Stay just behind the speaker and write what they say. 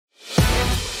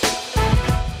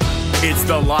It's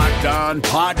the Locked On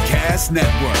Podcast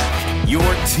Network, your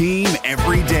team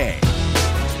every day.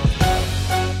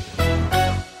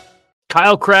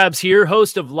 Kyle Krabs here,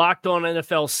 host of Locked On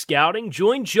NFL Scouting.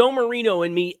 Join Joe Marino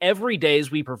and me every day as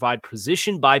we provide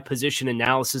position-by-position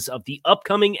analysis of the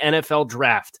upcoming NFL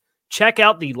Draft. Check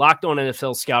out the Locked On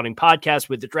NFL Scouting podcast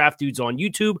with the Draft Dudes on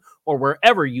YouTube or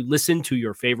wherever you listen to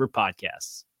your favorite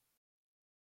podcasts.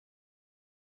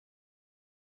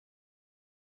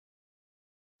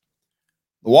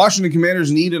 The Washington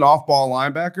Commanders need an off-ball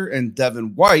linebacker, and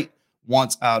Devin White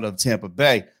wants out of Tampa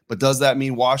Bay. But does that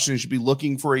mean Washington should be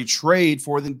looking for a trade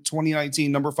for the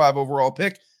 2019 number 5 overall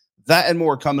pick? That and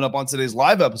more coming up on today's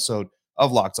live episode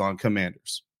of Locked On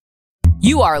Commanders.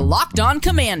 You are Locked On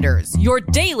Commanders, your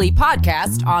daily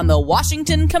podcast on the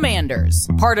Washington Commanders.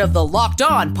 Part of the Locked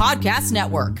On Podcast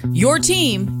Network, your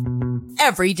team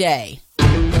every day.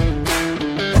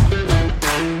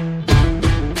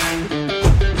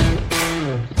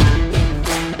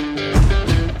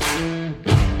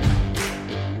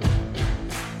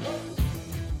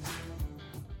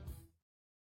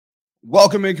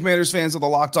 Welcome in, Commanders fans of the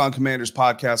Locked On Commanders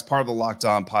podcast, part of the Locked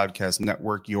On Podcast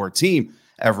Network, your team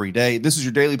every day. This is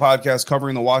your daily podcast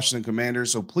covering the Washington Commanders,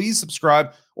 so please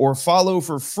subscribe or follow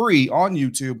for free on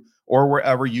YouTube or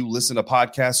wherever you listen to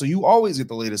podcasts so you always get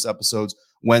the latest episodes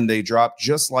when they drop,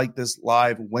 just like this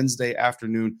live Wednesday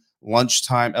afternoon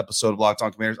lunchtime episode of Locked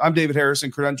On Commanders. I'm David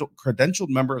Harrison, credentialed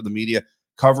member of the media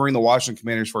covering the Washington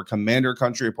Commanders for Commander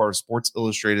Country, a part of Sports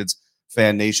Illustrated's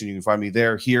Fan Nation. You can find me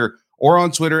there, here, or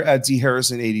on Twitter at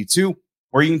dharrison82,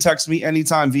 or you can text me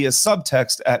anytime via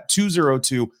subtext at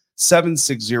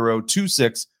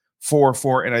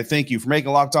 202-760-2644. And I thank you for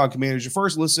making Locked On Commanders your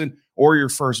first listen or your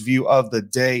first view of the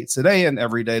day. Today and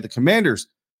every day, the Commanders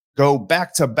go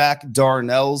back-to-back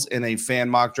Darnells in a fan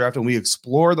mock draft, and we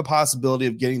explore the possibility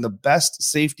of getting the best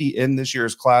safety in this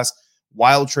year's class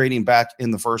while trading back in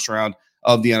the first round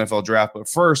of the NFL draft. But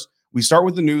first, we start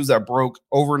with the news that broke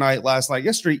overnight last night,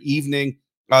 yesterday evening,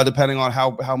 depending on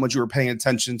how much you were paying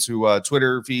attention to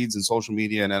Twitter feeds and social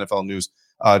media and NFL news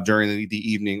during the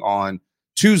evening on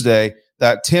Tuesday,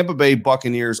 that Tampa Bay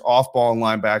Buccaneers off-ball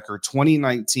linebacker,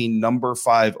 2019 number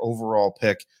 5 overall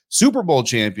pick, Super Bowl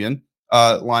champion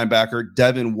linebacker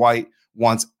Devin White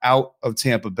wants out of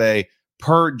Tampa Bay,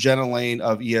 per Jenna Lane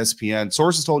of ESPN.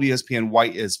 Sources told ESPN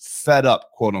White is fed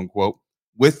up, quote-unquote,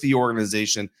 with the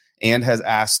organization and has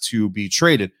asked to be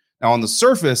traded. Now, on the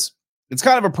surface, it's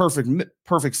kind of a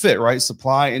perfect fit, right?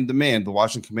 Supply and demand. The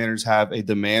Washington Commanders have a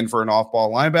demand for an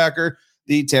off-ball linebacker.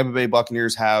 The Tampa Bay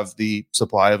Buccaneers have the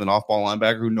supply of an off-ball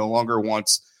linebacker who no longer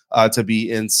wants to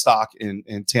be in stock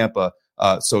in Tampa,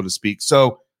 so to speak.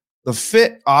 So the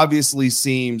fit obviously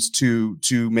seems to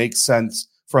make sense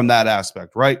from that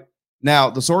aspect, right? Now,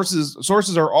 the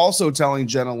sources are also telling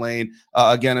Jenna Lane,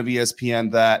 again of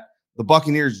ESPN, that the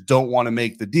Buccaneers don't want to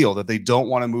make the deal, that they don't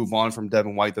want to move on from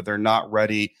Devin White, that they're not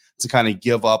ready to kind of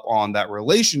give up on that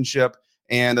relationship,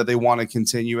 and that they want to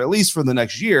continue, at least for the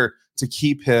next year, to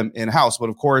keep him in-house. But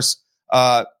of course,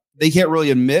 they can't really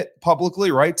admit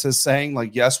publicly, right, to saying,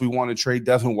 like, yes, we want to trade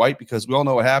Devin White, because we all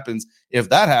know what happens if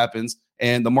that happens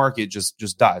and the market just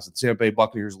dies. The Tampa Bay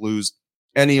Buccaneers lose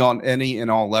any and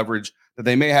all leverage that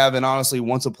they may have. And honestly,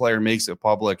 once a player makes it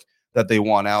public that they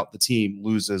want out, the team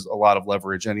loses a lot of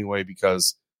leverage anyway,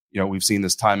 because, we've seen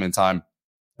this time and time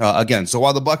again. So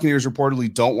while the Buccaneers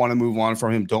reportedly don't want to move on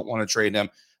from him, don't want to trade him,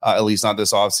 at least not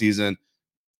this offseason,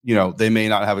 they may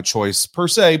not have a choice per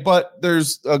se, but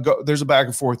there's a back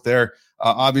and forth there.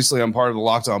 Obviously, I'm part of the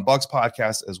Locked On Bucs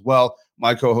podcast as well.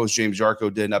 My co-host James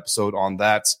Yarko did an episode on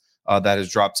that that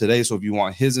has dropped today. So if you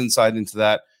want his insight into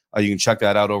that, you can check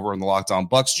that out over on the Locked On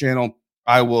Bucs channel.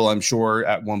 I will, I'm sure,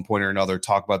 at one point or another,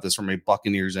 talk about this from a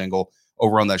Buccaneers angle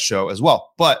over on that show as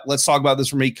well. But let's talk about this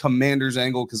from a Commanders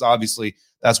angle, because obviously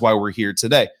that's why we're here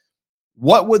today.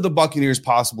 What would the Buccaneers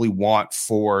possibly want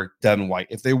for Devin White?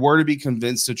 If they were to be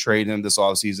convinced to trade him this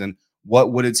offseason,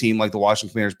 what would a team like the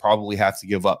Washington Commanders probably have to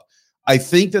give up? I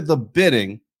think that the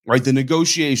bidding, right, the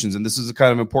negotiations, and this is a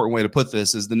kind of important way to put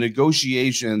this, is the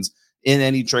negotiations in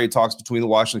any trade talks between the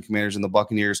Washington Commanders and the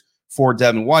Buccaneers for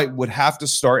Devin White would have to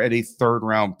start at a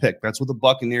third-round pick. That's what the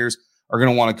Buccaneers are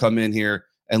going to want to come in here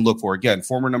and look for. Again,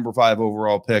 former number 5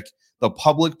 overall pick. The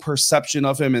public perception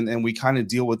of him, and we kind of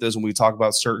deal with this when we talk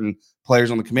about certain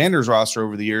players on the Commanders roster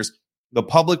over the years, the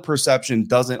public perception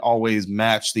doesn't always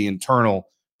match the internal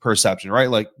perception, right?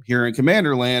 Like here in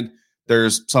Commander land,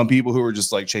 there's some people who are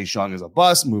just like, Chase Young is a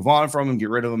bust, move on from him, get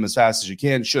rid of him as fast as you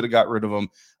can. Should have got rid of him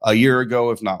a year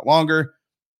ago, if not longer.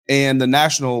 And the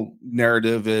national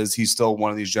narrative is he's still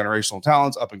one of these generational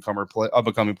talents,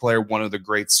 up-and-coming player, one of the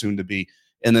greats soon to be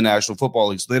in the National Football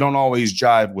League. So they don't always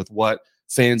jive with what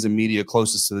fans and media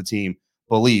closest to the team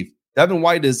believe. Devin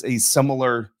White is a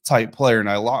similar type player. And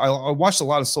I watched a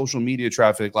lot of social media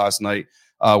traffic last night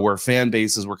where fan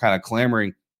bases were kind of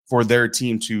clamoring for their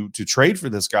team to trade for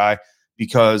this guy,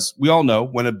 because we all know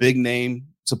when a big name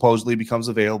supposedly becomes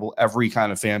available, every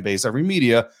kind of fan base, every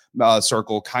media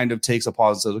circle kind of takes a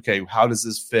pause and says, okay, how does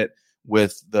this fit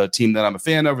with the team that I'm a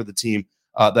fan of or the team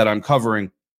that I'm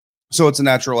covering? So it's a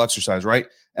natural exercise, right?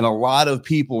 And a lot of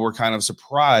people were kind of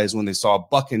surprised when they saw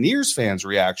Buccaneers fans'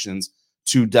 reactions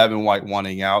to Devin White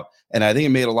wanting out. And I think it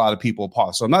made a lot of people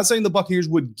pause. So I'm not saying the Buccaneers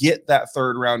would get that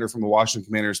third rounder from the Washington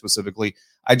Commanders specifically.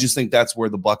 I just think that's where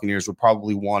the Buccaneers would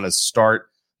probably want to start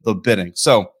the bidding.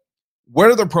 So what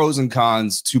are the pros and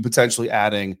cons to potentially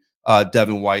adding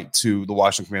Devin White to the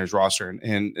Washington Commanders roster?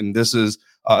 And this is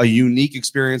a unique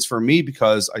experience for me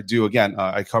because I do, again,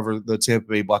 I cover the Tampa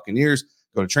Bay Buccaneers,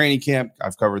 go to training camp.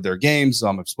 I've covered their games.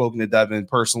 I've spoken to Devin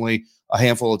personally a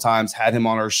handful of times, had him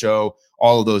on our show,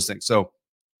 all of those things. So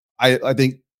I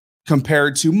think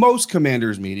compared to most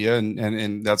Commanders media,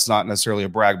 and that's not necessarily a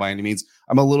brag by any means,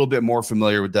 I'm a little bit more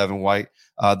familiar with Devin White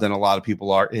than a lot of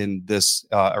people are in this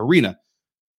arena.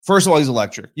 First of all, he's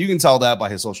electric. You can tell that by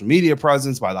his social media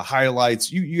presence, by the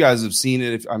highlights. You guys have seen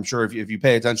it. I'm sure if you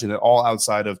pay attention at all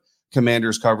outside of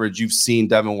Commanders coverage, you've seen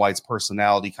Devin White's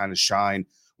personality kind of shine,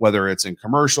 whether it's in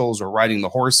commercials or riding the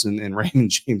horse in Raymond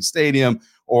James Stadium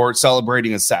or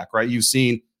celebrating a sack, right? You've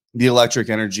seen the electric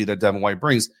energy that Devin White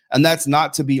brings, and that's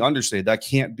not to be understated. That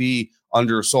can't be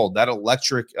undersold. That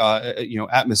electric,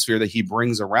 atmosphere that he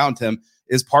brings around him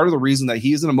is part of the reason that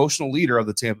he is an emotional leader of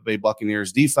the Tampa Bay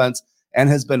Buccaneers defense and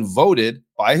has been voted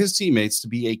by his teammates to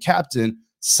be a captain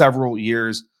several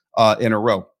years in a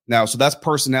row. Now, so that's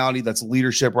personality, that's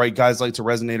leadership, right? Guys like to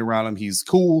resonate around him. He's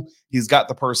cool. He's got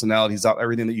the personality. He's got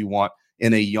everything that you want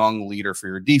in a young leader for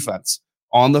your defense.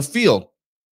 On the field,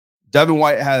 Devin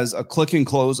White has a click and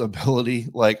close ability.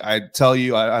 Like I tell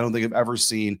you, I don't think I've ever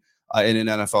seen in an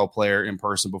NFL player in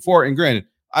person before. And granted,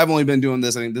 I've only been doing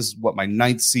this. I think this is my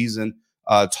 9th season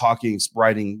talking,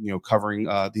 writing, covering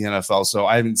the NFL. So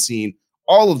I haven't seen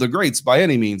all of the greats by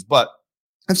any means, but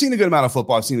I've seen a good amount of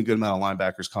football. I've seen a good amount of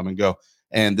linebackers come and go.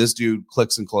 And this dude click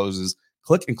and closes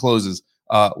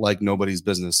like nobody's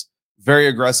business. Very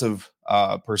aggressive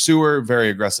pursuer, very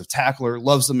aggressive tackler,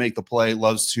 loves to make the play,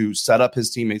 loves to set up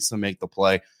his teammates to make the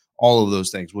play, all of those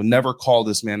things. Would never call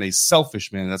this man a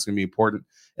selfish man. That's going to be important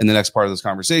in the next part of this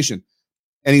conversation.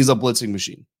 And he's a blitzing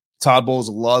machine. Todd Bowles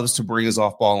loves to bring his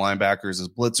off-ball linebackers as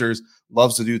blitzers,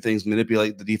 loves to do things,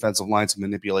 manipulate the defensive line to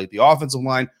manipulate the offensive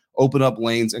line, open up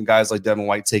lanes, and guys like Devin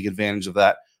White take advantage of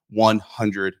that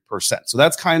 100%. So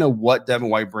that's kind of what Devin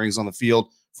White brings on the field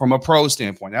from a pro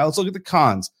standpoint. Now let's look at the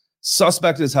cons.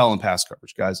 Suspect as hell in pass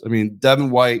coverage, guys. I mean, Devin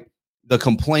White, the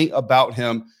complaint about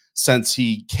him since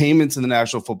he came into the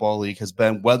National Football League has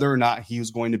been whether or not he was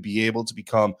going to be able to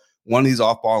become one of these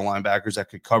off-ball linebackers that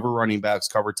could cover running backs,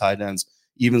 cover tight ends,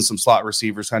 even some slot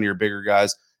receivers, kind of your bigger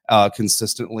guys,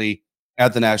 consistently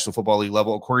at the National Football League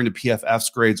level. According to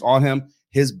PFF's grades on him,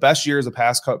 his best year as a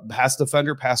pass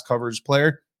defender, pass coverage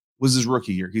player was his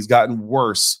rookie year. He's gotten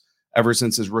worse ever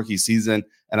since his rookie season.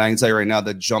 And I can tell you right now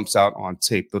that jumps out on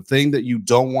tape. The thing that you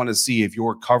don't want to see if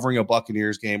you're covering a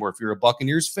Buccaneers game or if you're a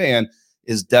Buccaneers fan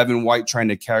is Devin White trying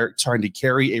to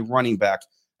carry a running back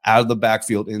out of the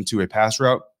backfield into a pass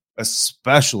route,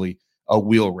 especially a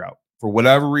wheel route. For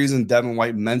whatever reason, Devin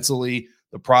White mentally,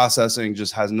 the processing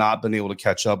just has not been able to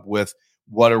catch up with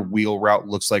what a wheel route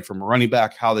looks like from a running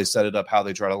back, how they set it up, how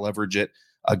they try to leverage it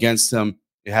against him.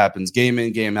 It happens game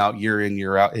in, game out, year in,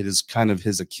 year out. It is kind of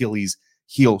his Achilles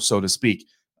heel, so to speak.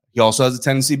 He also has a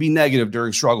tendency to be negative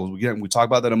during struggles. We talk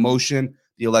about that emotion,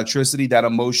 the electricity. That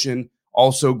emotion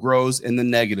also grows in the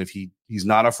negative. He's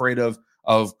not afraid of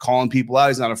calling people out.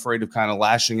 He's not afraid of kind of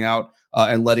lashing out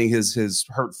and letting his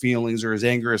hurt feelings or his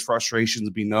anger, his frustrations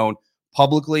be known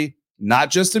publicly,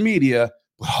 not just to media,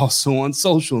 but also on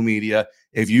social media.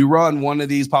 If you run one of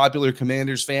these popular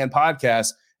Commanders fan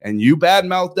podcasts and you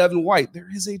badmouth Devin White, there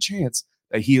is a chance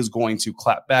that he is going to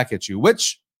clap back at you,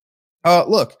 which,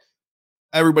 look,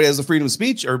 everybody has the freedom of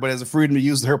speech. Everybody has the freedom to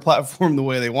use their platform the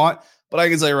way they want. But I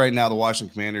can tell you right now, the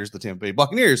Washington Commanders, the Tampa Bay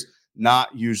Buccaneers,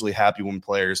 not usually happy when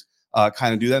players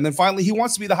kind of do that. And then finally, he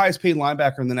wants to be the highest paid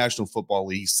linebacker in the National Football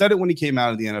League. He said it when he came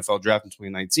out of the NFL draft in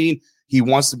 2019. He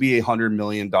wants to be a $100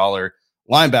 million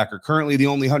linebacker. Currently, the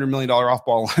only $100 million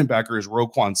off-ball linebacker is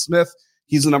Roquan Smith.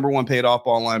 He's the number one paid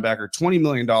off-ball linebacker, $20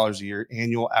 million a year,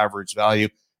 annual average value.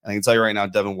 And I can tell you right now,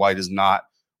 Devin White is not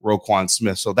Roquan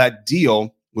Smith. So that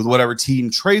deal with whatever team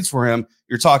trades for him,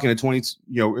 you're talking to 20,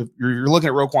 if you're looking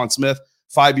at Roquan Smith,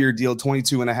 5-year deal,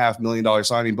 $22.5 million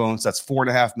signing bonus. That's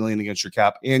 $4.5 million against your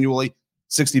cap annually,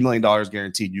 $60 million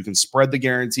guaranteed. You can spread the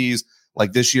guarantees.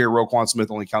 Like this year, Roquan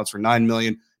Smith only counts for $9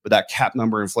 million, but that cap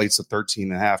number inflates to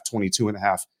 13.5,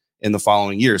 22.5 in the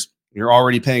following years. You're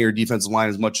already paying your defensive line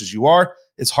as much as you are.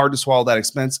 It's hard to swallow that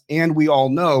expense. And we all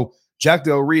know Jack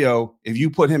Del Rio, if you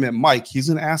put him at Mike, he's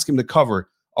going to ask him to cover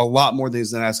a lot more than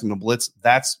he's going to ask him to blitz.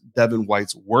 That's Devin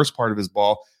White's worst part of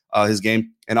his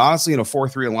game. And honestly, in a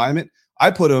 4-3 alignment, I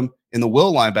put him in the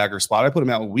will linebacker spot. I put him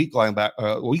out weak side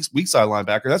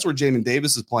linebacker. That's where Jamin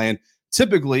Davis is playing.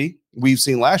 Typically, we've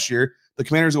seen last year, the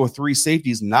Commanders go with 3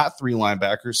 safeties, not 3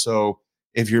 linebackers. So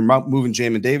if you're moving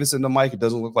Jamin Davis into Mike, it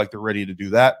doesn't look like they're ready to do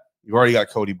that. You've already got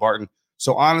Cody Barton.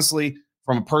 So honestly,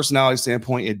 from a personality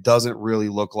standpoint, it doesn't really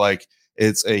look like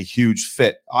it's a huge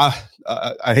fit. I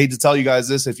hate to tell you guys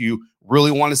this. If you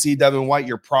really want to see Devin White,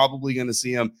 you're probably going to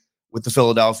see him with the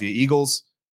Philadelphia Eagles.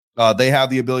 They have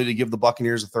the ability to give the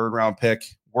Buccaneers a 3rd-round pick.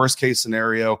 Worst case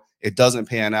scenario, it doesn't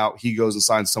pan out. He goes and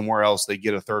signs somewhere else. They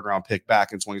get a 3rd-round pick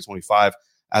back in 2025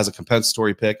 as a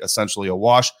compensatory pick, essentially a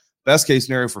wash. Best case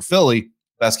scenario for Philly,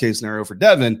 best case scenario for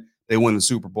Devin, they win the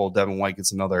Super Bowl. Devin White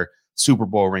gets another Super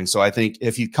Bowl ring. So I think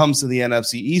if he comes to the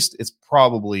NFC East, it's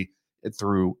probably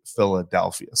through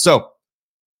Philadelphia. So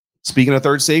speaking of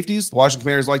third safeties, the Washington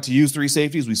Commanders like to use 3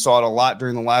 safeties. We saw it a lot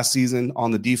during the last season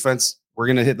on the defense. We're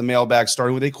going to hit the mailbag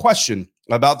starting with a question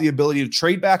about the ability to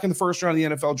trade back in the first round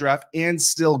of the NFL draft and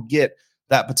still get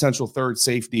that potential third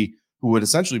safety who would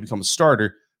essentially become a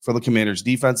starter for the Commanders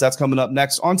defense. That's coming up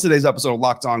next on today's episode of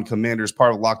Locked On Commanders,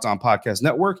 part of the Locked On Podcast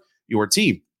Network, your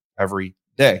team every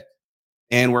day.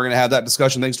 And we're going to have that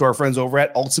discussion thanks to our friends over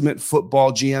at Ultimate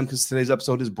Football GM, because today's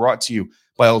episode is brought to you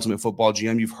by Ultimate Football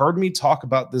GM. You've heard me talk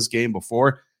about this game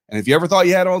before, and if you ever thought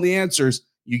you had all the answers,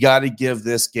 you got to give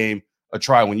this game a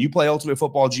try. When you play Ultimate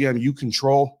Football GM, you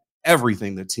control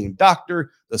everything: the team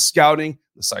doctor, the scouting,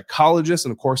 the psychologist,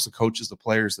 and of course the coaches, the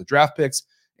players, the draft picks,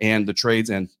 and the trades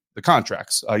and the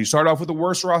contracts. You start off with the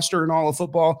worst roster in all of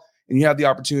football, and you have the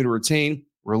opportunity to retain,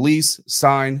 release,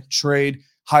 sign, trade,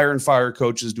 hire and fire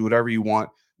coaches, do whatever you want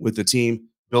with the team,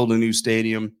 build a new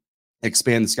stadium,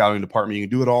 expand the scouting department. You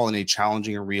can do it all in a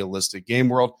challenging and realistic game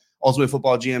world. Ultimate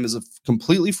Football GM is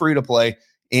completely free to play,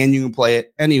 and you can play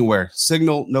it anywhere.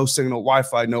 Signal, no signal,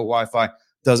 Wi-Fi, no Wi-Fi,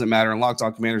 doesn't matter. And Locked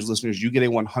On Commanders listeners, you get a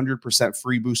 100%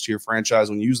 free boost to your franchise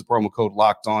when you use the promo code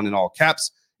Locked On in all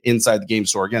caps inside the game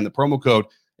store. Again, the promo code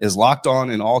is Locked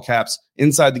On in all caps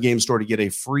inside the game store to get a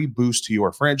free boost to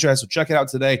your franchise. So check it out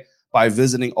today by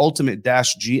visiting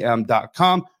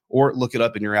ultimate-gm.com or look it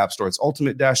up in your app store. It's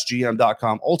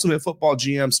ultimate-gm.com. Ultimate Football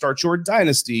GM. Start your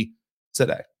dynasty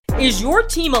today. Is your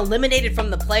team eliminated from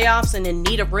the playoffs and in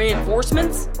need of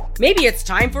reinforcements? Maybe it's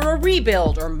time for a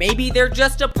rebuild, or maybe they're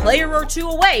just a player or 2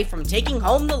 away from taking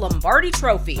home the Lombardi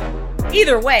Trophy.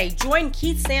 Either way, join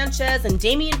Keith Sanchez and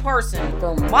Damian Parson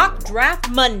for Mock Draft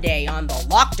Monday on the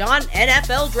Locked On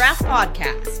NFL Draft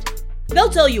Podcast. They'll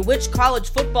tell you which college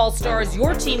football stars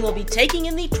your team will be taking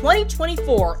in the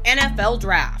 2024 NFL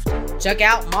Draft. Check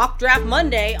out Mock Draft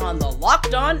Monday on the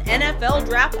Locked On NFL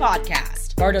Draft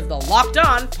Podcast, part of the Locked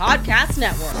On Podcast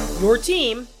Network, your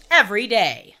team every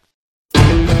day.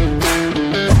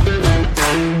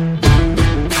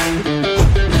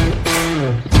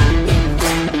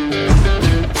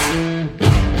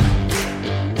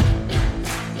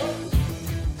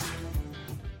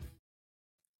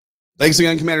 Thanks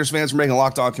again, Commanders fans, for making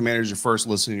Locked On Commanders your first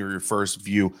listen or your first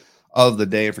view of the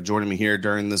day, for joining me here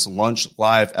during this lunch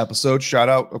live episode. Shout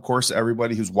out, of course, to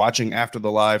everybody who's watching after the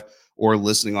live or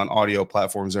listening on audio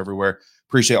platforms everywhere.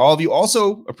 Appreciate all of you.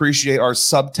 Also appreciate our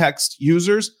Subtext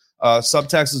users.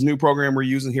 Subtext is a new program we're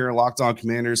using here in Locked On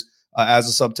Commanders. As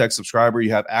a Subtext subscriber,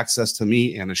 you have access to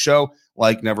me and a show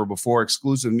like never before.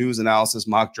 Exclusive news, analysis,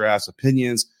 mock drafts,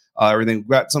 opinions, everything. We've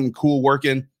got something cool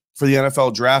working for the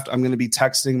NFL draft. I'm going to be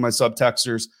texting my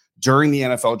subtexters during the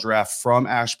NFL draft from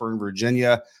Ashburn,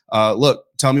 Virginia. Look,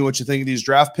 tell me what you think of these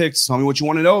draft picks. Tell me what you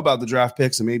want to know about the draft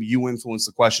picks, and maybe you influence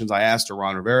the questions I asked to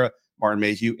Ron Rivera, Martin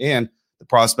Mayhew, and the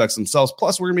prospects themselves.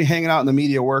 Plus, we're going to be hanging out in the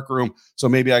media workroom, so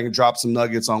maybe I can drop some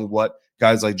nuggets on what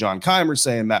guys like John Keimer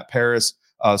say and Matt Paris,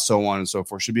 so on and so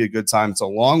forth. Should be a good time. It's a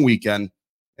long weekend,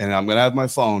 and I'm going to have my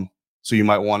phone, so you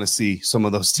might want to see some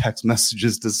of those text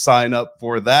messages to sign up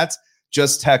for that.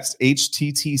 Just text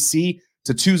HTTC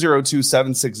to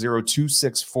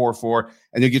 202-760-2644,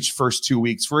 and you'll get your first 2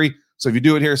 weeks free. So if you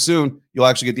do it here soon, you'll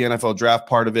actually get the NFL draft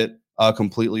part of it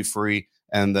completely free.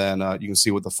 And then you can see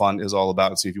what the fun is all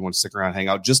about and see if you want to stick around and hang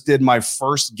out. Just did my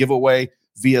first giveaway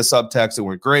via subtext. It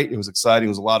went great. It was exciting.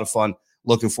 It was a lot of fun.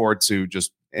 Looking forward to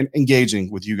just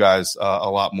engaging with you guys a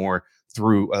lot more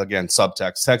through, again,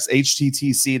 subtext. Text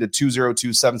HTTC to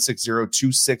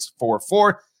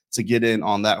 202-760-2644 to get in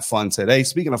on that fun today.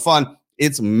 Speaking of fun,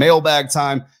 it's mailbag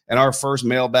time, and our first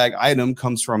mailbag item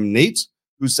comes from Nate,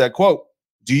 who said, quote,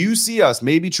 "Do you see us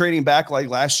maybe trading back like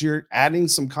last year, adding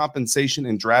some compensation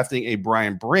and drafting a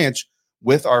Brian Branch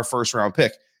with our first-round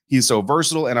pick? He's so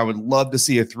versatile, and I would love to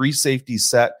see a 3-safety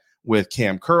set with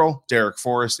Cam Curl, Derek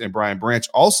Forrest, and Brian Branch.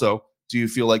 Also, do you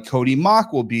feel like Cody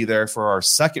Mock will be there for our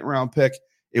second-round pick?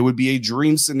 It would be a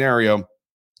dream scenario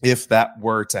if that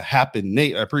were to happen."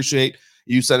 Nate, I appreciate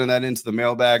you sending that into the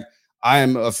mailbag. I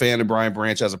am a fan of Brian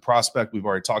Branch as a prospect. We've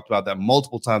already talked about that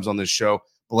multiple times on this show,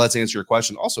 but let's answer your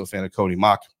question. Also a fan of Cody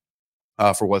Mock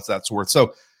for what that's worth.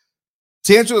 So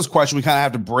to answer this question, we kind of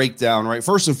have to break down, right?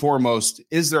 First and foremost,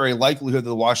 is there a likelihood that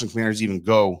the Washington Commanders even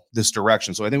go this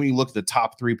direction? So I think when you look at the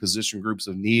top 3 position groups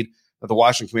of need that the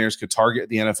Washington Commanders could target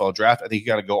the NFL draft, I think you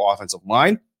got to go offensive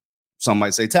line. Some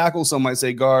might say tackle, some might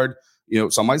say guard.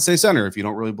 Some might say center if you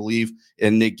don't really believe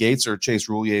in Nick Gates or Chase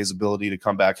Roulier's ability to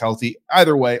come back healthy.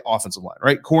 Either way, offensive line,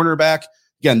 right? Cornerback,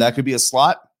 again, that could be a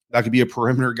slot. That could be a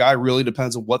perimeter guy. Really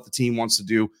depends on what the team wants to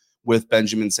do with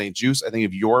Benjamin St-Juste. I think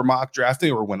if you're mock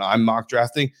drafting or when I'm mock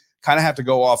drafting, kind of have to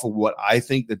go off of what I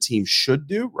think the team should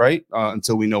do, right?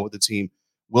 Until we know what the team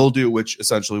will do, which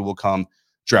essentially will come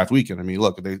draft weekend. I mean,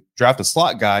 look, if they draft a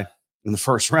slot guy in the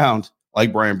first round,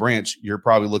 like Brian Branch, you're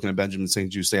probably looking at Benjamin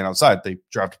St-Juste staying outside. If they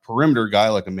draft a perimeter guy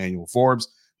like Emmanuel Forbes,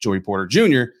 Joey Porter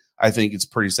Jr., I think it's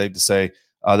pretty safe to say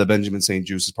that Benjamin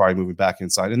St-Juste is probably moving back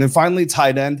inside. And then finally,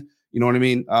 tight end. You know what I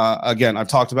mean? Again, I've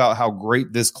talked about how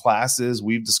great this class is.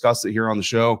 We've discussed it here on the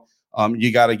show.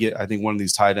 You got to get, I think, one of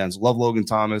these tight ends. Love Logan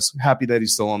Thomas. Happy that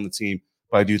he's still on the team.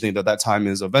 But I do think that time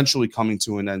is eventually coming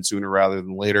to an end sooner rather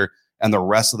than later. And the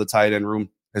rest of the tight end room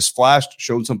has flashed,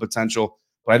 showed some potential.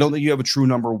 But I don't think you have a true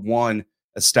number one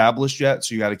established yet.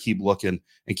 So you got to keep looking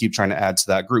and keep trying to add to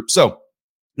that group. So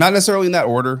not necessarily in that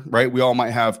order, right? We all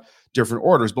might have different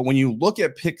orders. But when you look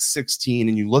at pick 16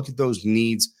 and you look at those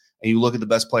needs and you look at the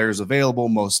best players available,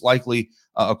 most likely,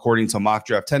 according to mock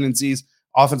draft tendencies,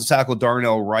 offensive tackle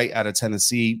Darnell Wright out of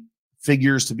Tennessee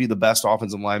figures to be the best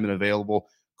offensive lineman available.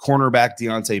 Cornerback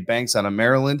Deonte Banks out of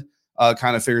Maryland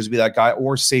kind of figures to be that guy,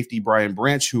 or safety Brian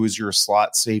Branch, who is your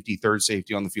slot safety, third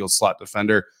safety on the field, slot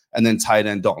defender, and then tight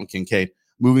end Dalton Kincaid.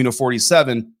 Moving to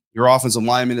 47, your offensive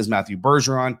lineman is Matthew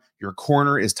Bergeron. Your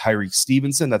corner is Tyreek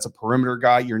Stevenson. That's a perimeter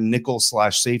guy. Your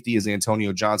nickel/safety is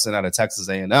Antonio Johnson out of Texas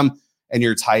A&M. And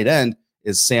your tight end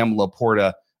is Sam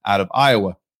Laporta out of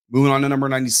Iowa. Moving on to number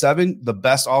 97, the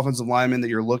best offensive lineman that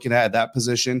you're looking at that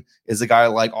position is a guy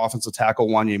like offensive tackle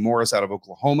Wanye Morris out of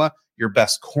Oklahoma. Your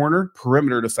best corner,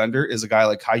 perimeter defender, is a guy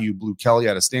like Caillou Blue-Kelly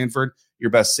out of Stanford. Your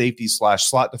best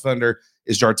safety/slot defender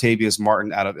is Jartavius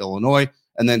Martin out of Illinois.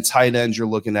 And then tight end, you're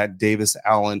looking at Davis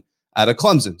Allen out of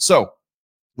Clemson. So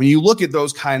when you look at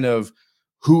those kind of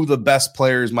who the best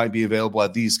players might be available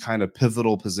at these kind of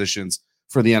pivotal positions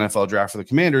for the NFL draft for the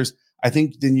Commanders, I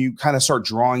think then you kind of start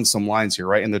drawing some lines here,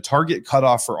 right? And the target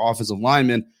cutoff for offensive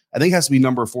linemen, I think, has to be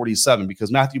number 47,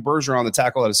 because Matthew Bergeron, the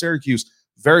tackle out of Syracuse,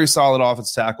 very solid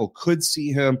offensive tackle, could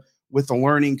see him with the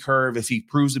learning curve if he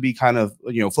proves to be kind of,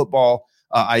 football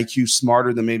IQ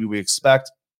smarter than maybe we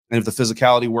expect. And if the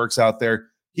physicality works out there,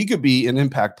 he could be an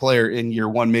impact player in year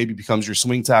one, maybe becomes your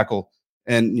swing tackle.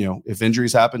 And, if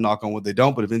injuries happen, knock on wood, they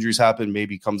don't. But if injuries happen,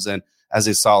 maybe comes in as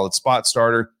a solid spot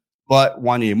starter. But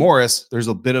Wanye Morris, there's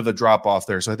a bit of a drop off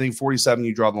there. So I think 47,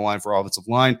 you draw the line for offensive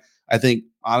line. I think,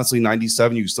 honestly,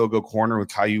 97, you still go corner with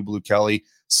Caillou Blue-Kelly.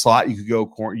 Slot, you could go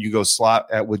corner, you go slot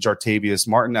with Jartavius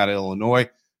Martin out of Illinois.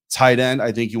 Tight end,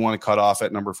 I think you want to cut off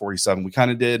at number 47. We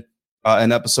kind of did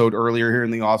an episode earlier here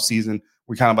in the offseason.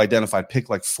 We kind of identified pick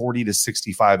like 40 to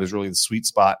 65 is really the sweet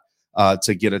spot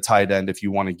to get a tight end if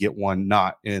you want to get one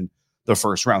not in the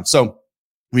first round. So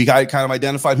we got kind of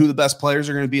identified who the best players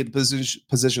are going to be at the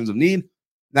positions of need.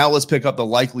 Now let's pick up the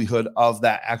likelihood of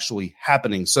that actually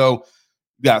happening. So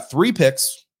we got 3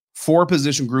 picks, 4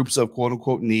 position groups of quote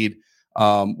unquote need,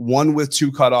 one with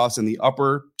 2 cutoffs in the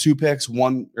upper 2 picks,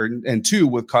 and 2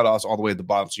 with cutoffs all the way at the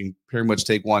bottom. So you can pretty much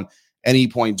take one any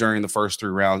point during the first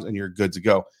 3 rounds and you're good to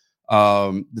go.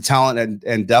 The talent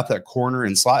and depth at corner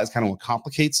and slot is kind of what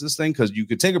complicates this thing, because you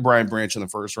could take a Brian Branch in the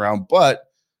first round, but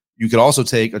you could also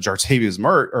take a Jartavius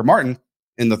Martin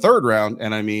in the 3rd round.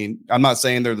 And I mean, I'm not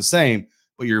saying they're the same,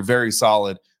 but you're very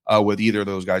solid with either of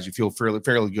those guys. You feel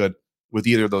fairly good with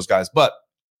either of those guys. But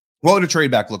what would a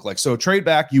trade back look like? So a trade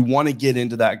back, you want to get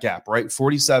into that gap, right?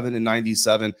 47 and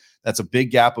 97. That's a big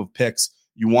gap of picks.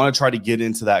 You want to try to get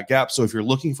into that gap. So if you're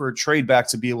looking for a trade back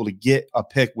to be able to get a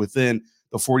pick within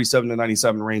the 47 to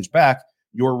 97 range back,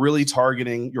 you're really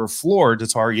targeting, your floor to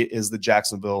target is the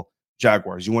Jacksonville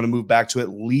Jaguars. You want to move back to at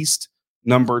least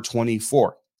number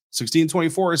 24.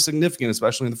 16-24 is significant,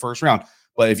 especially in the first round.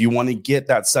 But if you want to get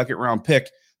that second round pick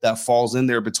that falls in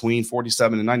there between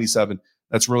 47 and 97,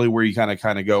 that's really where you kind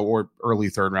of go, or early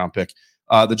third round pick.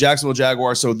 The Jacksonville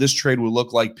Jaguars. So this trade would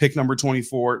look like pick number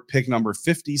 24, pick number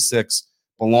 56,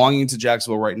 belonging to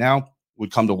Jacksonville right now,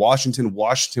 would come to Washington.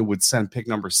 Washington would send pick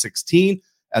number 16,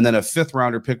 and then a fifth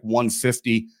rounder, pick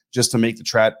 150, just to make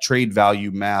the trade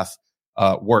value math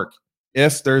work.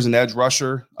 If there's an edge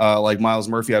rusher like Myles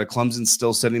Murphy out of Clemson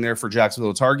still sitting there for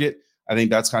Jacksonville to target, I think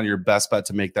that's kind of your best bet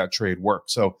to make that trade work.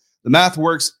 So the math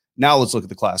works. Now let's look at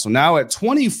the class. So now at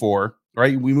 24,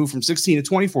 right, we move from 16 to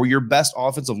 24. Your best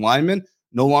offensive lineman,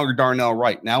 no longer Darnell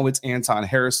Wright. Now it's Anton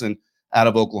Harrison out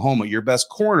of Oklahoma. Your best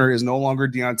corner is no longer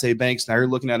Deonte Banks. Now you're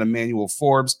looking at Emmanuel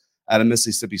Forbes out of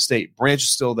Mississippi State. Branch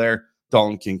is still there.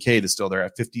 Dalton Kincaid is still there.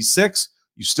 At 56,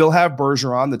 you still have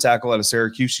Bergeron, the tackle out of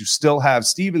Syracuse. You still have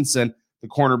Stevenson, the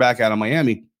cornerback out of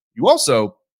Miami. You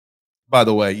also, by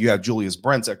the way, you have Julius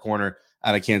Brents at corner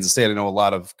out of Kansas State. I know a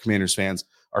lot of Commanders fans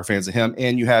are fans of him.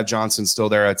 And you have Johnson still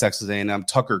there at Texas A&M.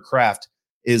 Tucker Kraft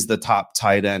is the top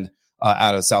tight end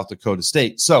out of South Dakota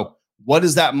State. So what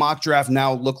does that mock draft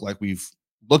now look like? We've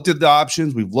looked at the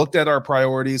options. We've looked at our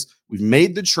priorities. We've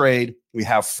made the trade. We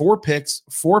have 4 picks,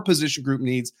 4 position group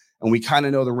needs, and we kind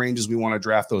of know the ranges we want to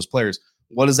draft those players.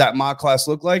 What does that mock class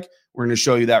look like? We're going to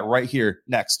show you that right here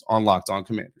next on Locked On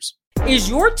Commanders. Is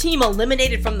your team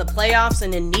eliminated from the playoffs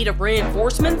and in need of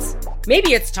reinforcements?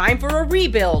 Maybe it's time for a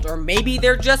rebuild, or maybe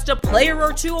they're just a player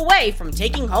or two away from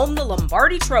taking home the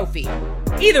Lombardi Trophy.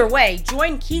 Either way,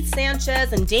 join Keith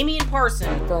Sanchez and Damian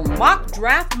Parson for Mock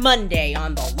Draft Monday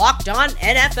on the Locked On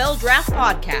NFL Draft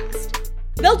Podcast.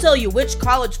 They'll tell you which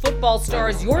college football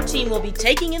stars your team will be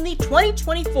taking in the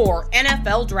 2024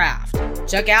 NFL Draft.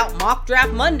 Check out Mock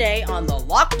Draft Monday on the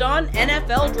Locked On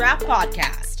NFL Draft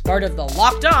Podcast, part of the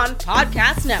Locked On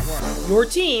Podcast Network, your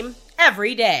team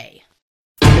every day.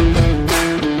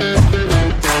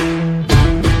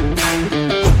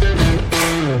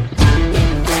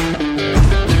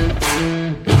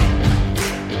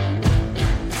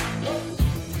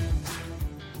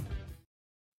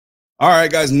 All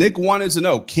right, guys, Nick wanted to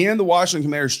know, can the Washington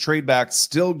Commanders trade back,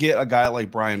 still get a guy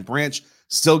like Brian Branch,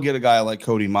 still get a guy like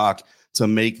Cody Mock to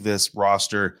make this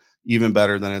roster even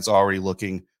better than it's already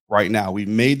looking right now? We've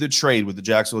made the trade with the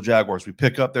Jacksonville Jaguars. We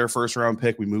pick up their first round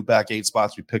pick. We move back 8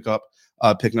 spots. We pick up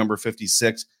pick number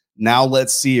 56. Now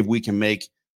let's see if we can make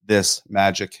this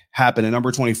magic happen. At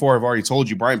number 24, I've already told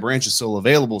you, Brian Branch is still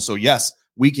available. So yes,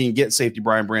 we can get safety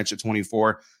Brian Branch at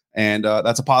 24. And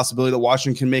that's a possibility that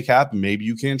Washington can make happen. Maybe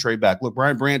you can trade back. Look,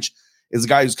 Brian Branch is a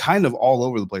guy who's kind of all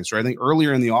over the place, right? I think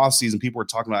earlier in the offseason, people were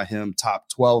talking about him top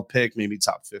 12 pick, maybe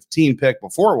top 15 pick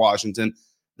before Washington.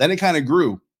 Then it kind of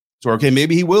grew to, okay,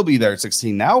 maybe he will be there at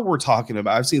 16. Now we're talking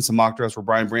about, I've seen some mock drafts where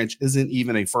Brian Branch isn't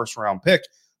even a first round pick.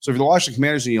 So if you're the Washington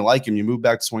Commanders and you like him, you move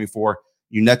back to 24,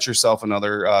 you net yourself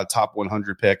another top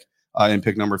 100 pick in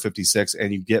pick number 56,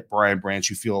 and you get Brian Branch.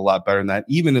 You feel a lot better than that,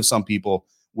 even if some people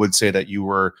would say that you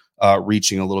were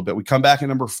reaching a little bit. We come back at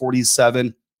number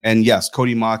 47, and yes,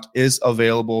 Cody Mock is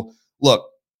available. Look,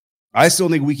 I still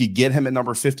think we could get him at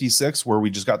number 56, where we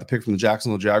just got the pick from the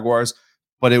Jacksonville Jaguars,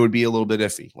 but it would be a little bit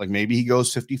iffy. Like maybe he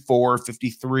goes 54,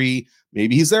 53,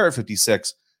 maybe he's there at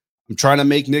 56. I'm trying to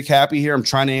make Nick happy here. I'm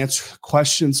trying to answer the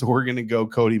question, so we're going to go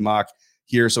Cody Mock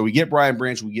here. So we get Brian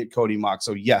Branch, we get Cody Mock.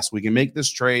 So yes, we can make this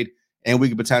trade, and we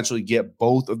could potentially get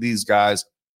both of these guys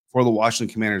for the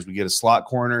Washington Commanders. We get a slot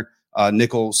corner,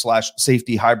 nickel /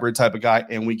 safety hybrid type of guy,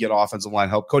 and we get offensive line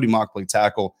help. Cody Mock played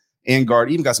tackle and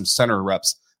guard, even got some center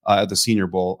reps at the Senior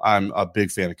Bowl. I'm a big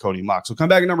fan of Cody Mock. So come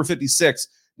back at number 56.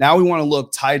 Now we want to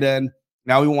look tight end.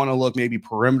 Now we want to look maybe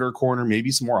perimeter corner,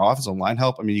 maybe some more offensive line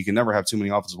help. I mean, you can never have too many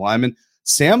offensive linemen.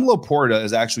 Sam Laporta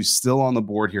is actually still on the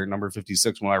board here at number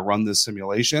 56 when I run this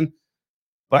simulation.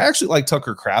 But I actually like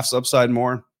Tucker Kraft's upside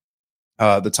more.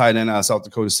 The tight end out of South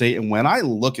Dakota State. And when I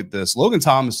look at this, Logan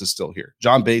Thomas is still here.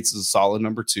 John Bates is a solid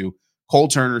number 2. Cole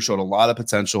Turner showed a lot of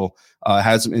potential,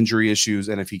 had some injury issues.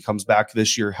 And if he comes back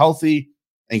this year healthy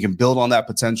and can build on that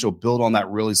potential, build on that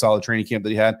really solid training camp that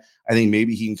he had, I think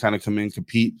maybe he can kind of come in and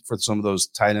compete for some of those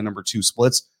tight end number 2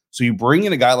 splits. So you bring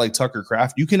in a guy like Tucker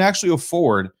Kraft, you can actually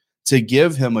afford to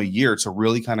give him a year to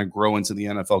really kind of grow into the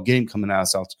NFL game coming out of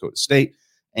South Dakota State.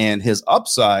 And his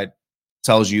upside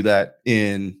tells you that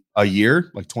in a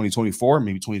year, like 2024,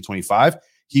 maybe 2025,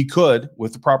 he could,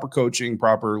 with the proper coaching,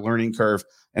 proper learning curve,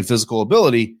 and physical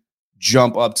ability,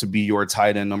 jump up to be your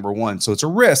tight end number 1. So it's a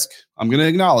risk. I'm going to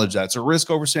acknowledge that. It's a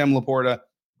risk over Sam Laporta,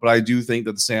 but I do think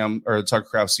that the Tucker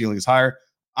Kraft ceiling is higher.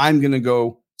 I'm going to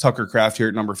go Tucker Kraft here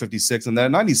at number 56. And then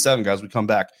at 97, guys, we come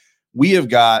back. We have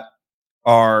got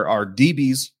our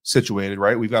DBs situated,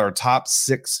 right? We've got our top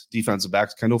 6 defensive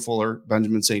backs: Kendall Fuller,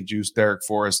 Benjamin St. Juste, Derek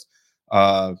Forrest,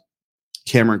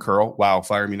 Cameron Curl. Wow,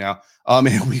 fire me now.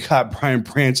 And we got Brian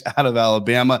Branch out of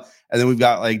Alabama. And then we've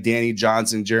got like Danny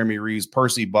Johnson, Jeremy Reeves,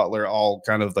 Percy Butler, all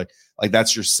kind of like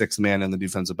that's your 6th man in the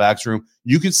defensive backs room.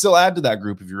 You could still add to that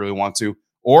group if you really want to,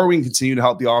 or we can continue to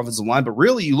help the offensive line. But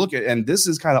really, you look at, and this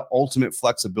is kind of ultimate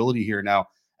flexibility here now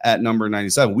at number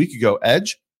 97. We could go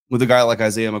edge with a guy like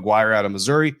Isaiah McGuire out of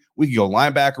Missouri. We could go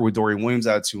linebacker with Dorian Williams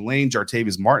out of Tulane.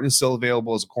 Jartavius Martin is still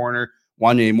available as a corner.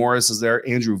 Wanye Morris is there.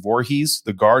 Andrew Voorhees,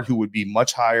 the guard, who would be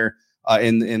much higher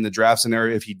in the draft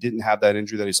scenario if he didn't have that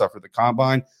injury that he suffered at the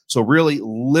combine. So really,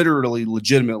 literally,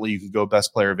 legitimately, you can go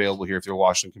best player available here if you're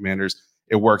Washington Commanders.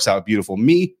 It works out beautiful.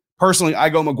 Me, personally, I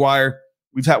go McGuire.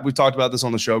 We've talked about this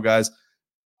on the show, guys.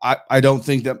 I don't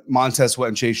think that Montez Sweat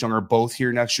and Chase Young are both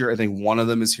here next year. I think one of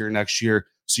them is here next year.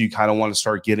 So you kind of want to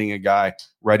start getting a guy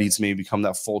ready to maybe become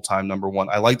that full-time number 1.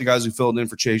 I like the guys who filled in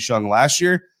for Chase Young last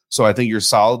year. So I think you're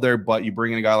solid there, but you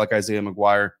bring in a guy like Isaiah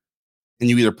McGuire and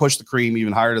you either push the cream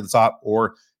even higher to the top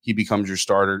or he becomes your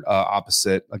starter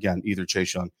opposite, again, either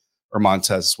Chase Young or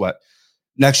Montez Sweat.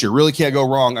 Next year, really can't go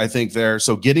wrong, I think, there.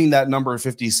 So getting that number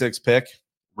 56 pick,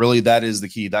 really that is the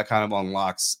key. That kind of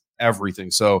unlocks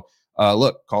everything. So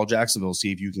look, call Jacksonville,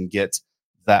 see if you can get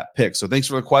that pick. So thanks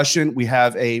for the question. We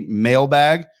have a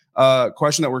mailbag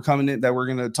question that we're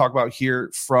going to talk about here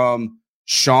from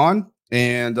Sean.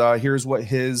 And here's what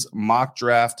his mock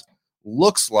draft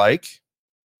looks like.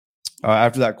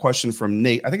 After that question from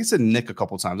Nate, I think it said Nick a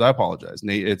couple times. I apologize,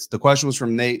 Nate. The question was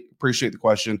from Nate. Appreciate the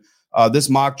question. This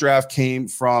mock draft came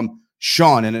from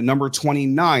Sean, and at number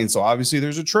 29. So obviously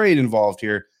there's a trade involved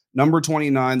here. Number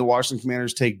 29, the Washington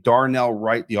Commanders take Darnell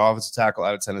Wright, the offensive tackle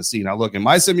out of Tennessee. Now, look, in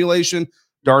my simulation,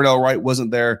 Darnell Wright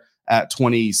wasn't there at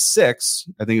 26.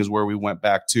 I think is where we went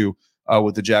back to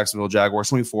with the Jacksonville Jaguars.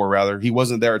 24, rather. He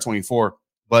wasn't there at 24,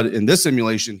 but in this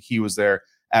simulation, he was there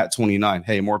at 29.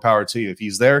 Hey, more power to you. If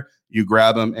he's there, you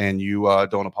grab him and you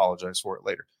don't apologize for it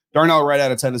later. Darnell Wright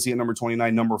out of Tennessee at number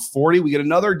 29. Number 40, we get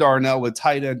another Darnell with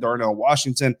tight end Darnell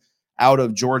Washington out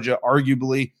of Georgia,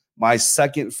 arguably my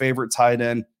second favorite tight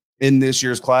end in this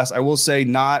year's class. I will say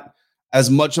not as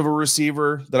much of a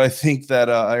receiver that I think that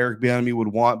Eric Bieniemy would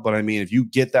want, but I mean, if you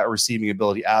get that receiving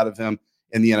ability out of him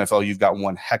in the NFL, you've got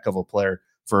one heck of a player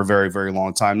for a very, very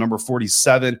long time. Number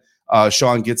 47,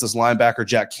 Sean gets us linebacker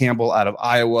Jack Campbell out of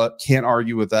Iowa. Can't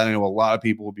argue with that. I know a lot of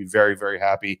people will be very, very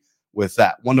happy with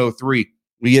that. 103,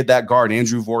 we get that guard,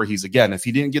 Andrew Voorhees. Again, if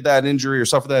he didn't get that injury or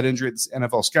suffer that injury at the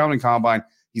NFL Scouting Combine,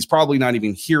 he's probably not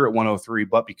even here at 103,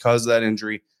 but because of that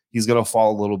injury, he's going to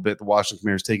fall a little bit. The Washington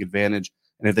Commanders take advantage,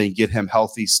 and if they get him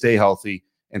healthy, stay healthy,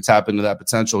 and tap into that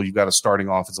potential, you've got a starting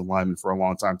offensive lineman for a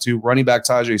long time too. Running back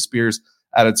Tajay Spears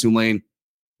out of Tulane,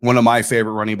 one of my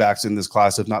favorite running backs in this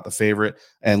class, if not the favorite.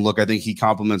 And look, I think he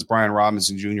complements Brian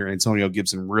Robinson Jr. and Antonio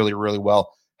Gibson really, really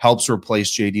well. Helps replace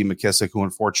J.D. McKissick, who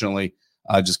unfortunately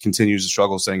just continues to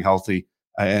struggle staying healthy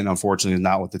and unfortunately is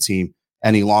not with the team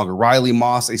any longer. Riley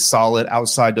Moss, a solid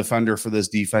outside defender for this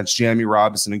defense. Jamie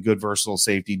Robinson, a good versatile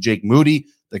safety. Jake Moody,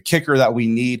 the kicker that we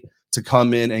need to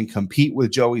come in and compete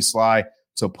with Joey Sly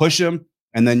to push him.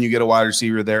 And then you get a wide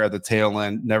receiver there at the tail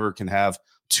end. Never can have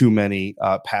too many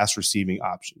pass receiving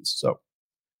options. So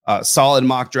solid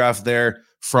mock draft there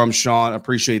from Sean.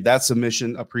 Appreciate that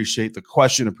submission. Appreciate the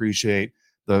question. Appreciate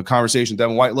the conversation.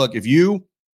 Devin White. Look, if you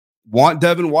want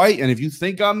Devin White and if you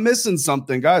think I'm missing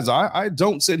something, guys, I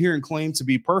don't sit here and claim to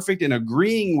be perfect, and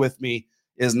agreeing with me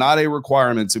is not a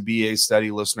requirement to be a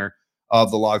steady listener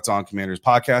of the Locked On Commanders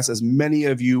podcast, as many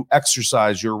of you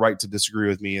exercise your right to disagree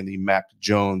with me in the Mac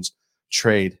Jones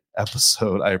trade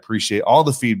episode. I appreciate all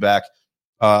the feedback.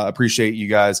 Appreciate you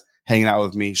guys hanging out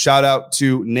with me. Shout out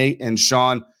to Nate and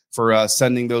Sean for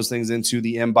sending those things into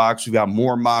the inbox. We've got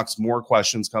more mocks, more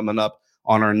questions coming up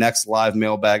on our next live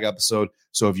mailbag episode.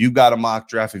 So if you've got a mock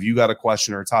draft, if you got a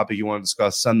question or a topic you want to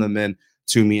discuss, send them in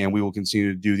to me and we will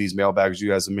continue to do these mailbags. You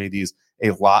guys have made these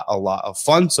a lot of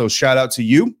fun. So shout out to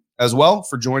you as well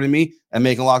for joining me and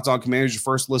making Locked On Commanders your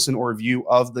first listen or review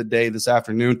of the day this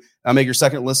afternoon. Now make your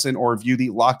second listen or review the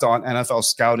Locked On NFL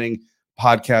Scouting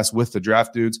podcast with the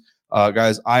Draft Dudes.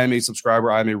 Guys, I am a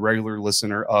subscriber. I'm a regular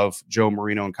listener of Joe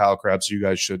Marino and Kyle Krabs. So you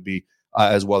guys should be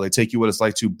as well. They take you what it's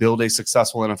like to build a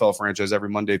successful NFL franchise every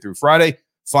Monday through Friday.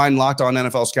 Find Locked On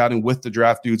NFL Scouting with the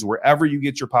Draft Dudes wherever you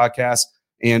get your podcasts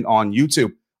and on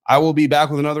YouTube. I will be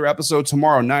back with another episode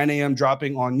tomorrow, 9 a.m.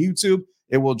 dropping on YouTube.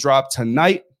 It will drop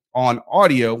tonight on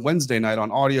audio, Wednesday night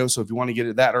on audio. So if you want to get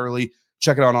it that early,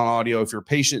 check it out on audio. If you're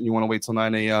patient and you want to wait till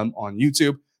 9 a.m. on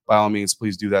YouTube, by all means,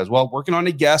 please do that as well. Working on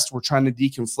a guest. We're trying to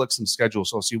deconflict some schedules,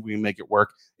 so I'll see if we can make it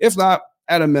work. If not,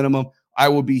 at a minimum, I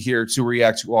will be here to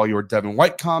react to all your Devin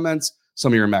White comments,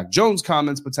 some of your Mac Jones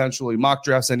comments, potentially mock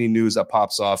drafts, any news that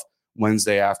pops off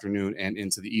Wednesday afternoon and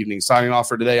into the evening. Signing off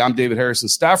for today, I'm David Harrison,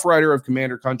 staff writer of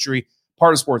Commander Country,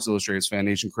 part of Sports Illustrated's Fan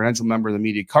Nation, credentialed member of the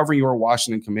media, covering your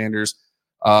Washington Commanders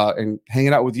and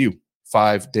hanging out with you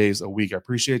 5 days a week. I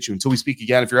appreciate you. Until we speak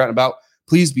again, if you're out and about,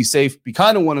 please be safe, be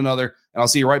kind to one another, and I'll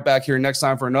see you right back here next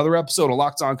time for another episode of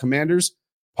Locked On Commanders,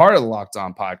 part of the Locked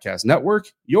On Podcast Network,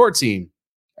 your team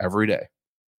every day.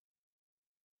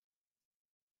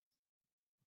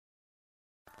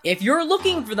 If you're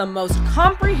looking for the most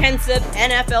comprehensive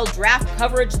NFL draft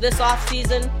coverage this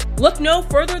offseason, look no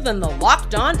further than the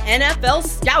Locked On NFL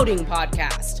Scouting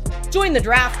Podcast. Join the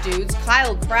draft dudes,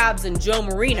 Kyle Krabs and Joe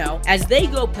Marino, as they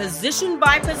go position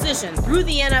by position through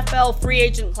the NFL free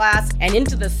agent class and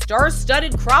into the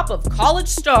star-studded crop of college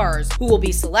stars who will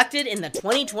be selected in the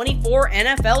 2024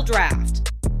 NFL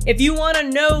Draft. If you want to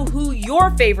know who your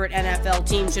favorite NFL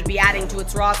team should be adding to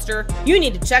its roster, you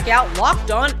need to check out Locked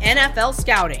On NFL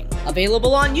Scouting,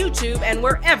 available on YouTube and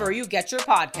wherever you get your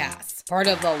podcasts. Part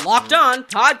of the Locked On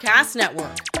Podcast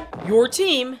Network, your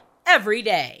team every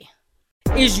day.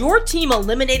 Is your team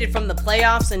eliminated from the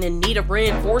playoffs and in need of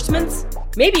reinforcements?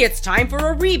 Maybe it's time for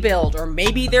a rebuild, or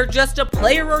maybe they're just a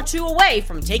player or two away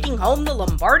from taking home the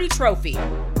Lombardi Trophy.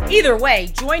 Either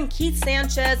way, join Keith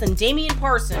Sanchez and Damian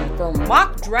Parson for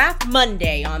Mock Draft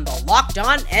Monday on the Locked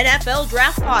On NFL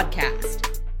Draft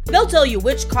Podcast. They'll tell you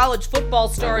which college football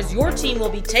stars your team will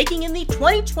be taking in the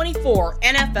 2024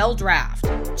 NFL Draft.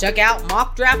 Check out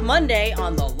Mock Draft Monday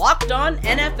on the Locked On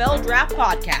NFL Draft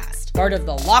Podcast, part of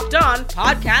the Locked On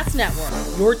Podcast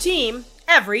Network, your team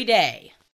every day.